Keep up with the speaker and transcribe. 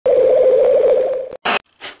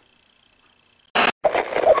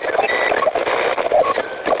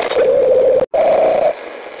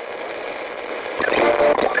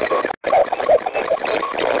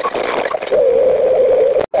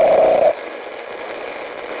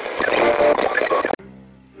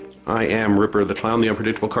I am Ripper the Clown, the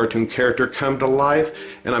unpredictable cartoon character come to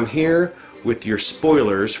life, and I'm here with your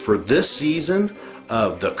spoilers for this season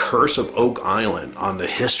of The Curse of Oak Island on the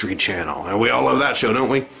History Channel. And we all love that show, don't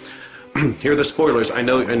we? Here are the spoilers. I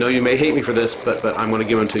know you may hate me for this, but I'm going to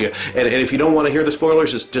give them to you. And if you don't want to hear the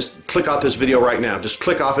spoilers, just click off this video right now. Just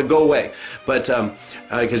click off it, go away. But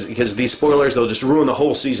because these spoilers, they'll just ruin the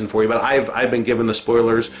whole season for you. But I've been given the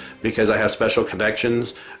spoilers because I have special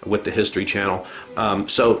connections with the History Channel.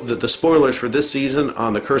 So the spoilers for this season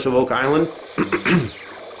on The Curse of Oak Island,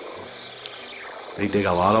 they dig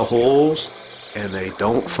a lot of holes and they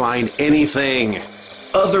don't find anything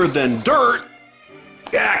other than dirt.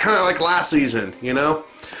 Yeah, kind of like last season, you know?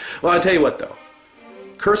 Well, I'll tell you what, though.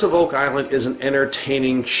 Curse of Oak Island is an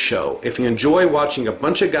entertaining show. If you enjoy watching a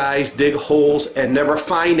bunch of guys dig holes and never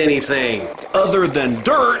find anything other than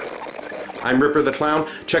dirt, I'm Ripper the Clown.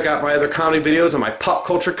 Check out my other comedy videos on my pop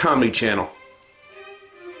culture comedy channel.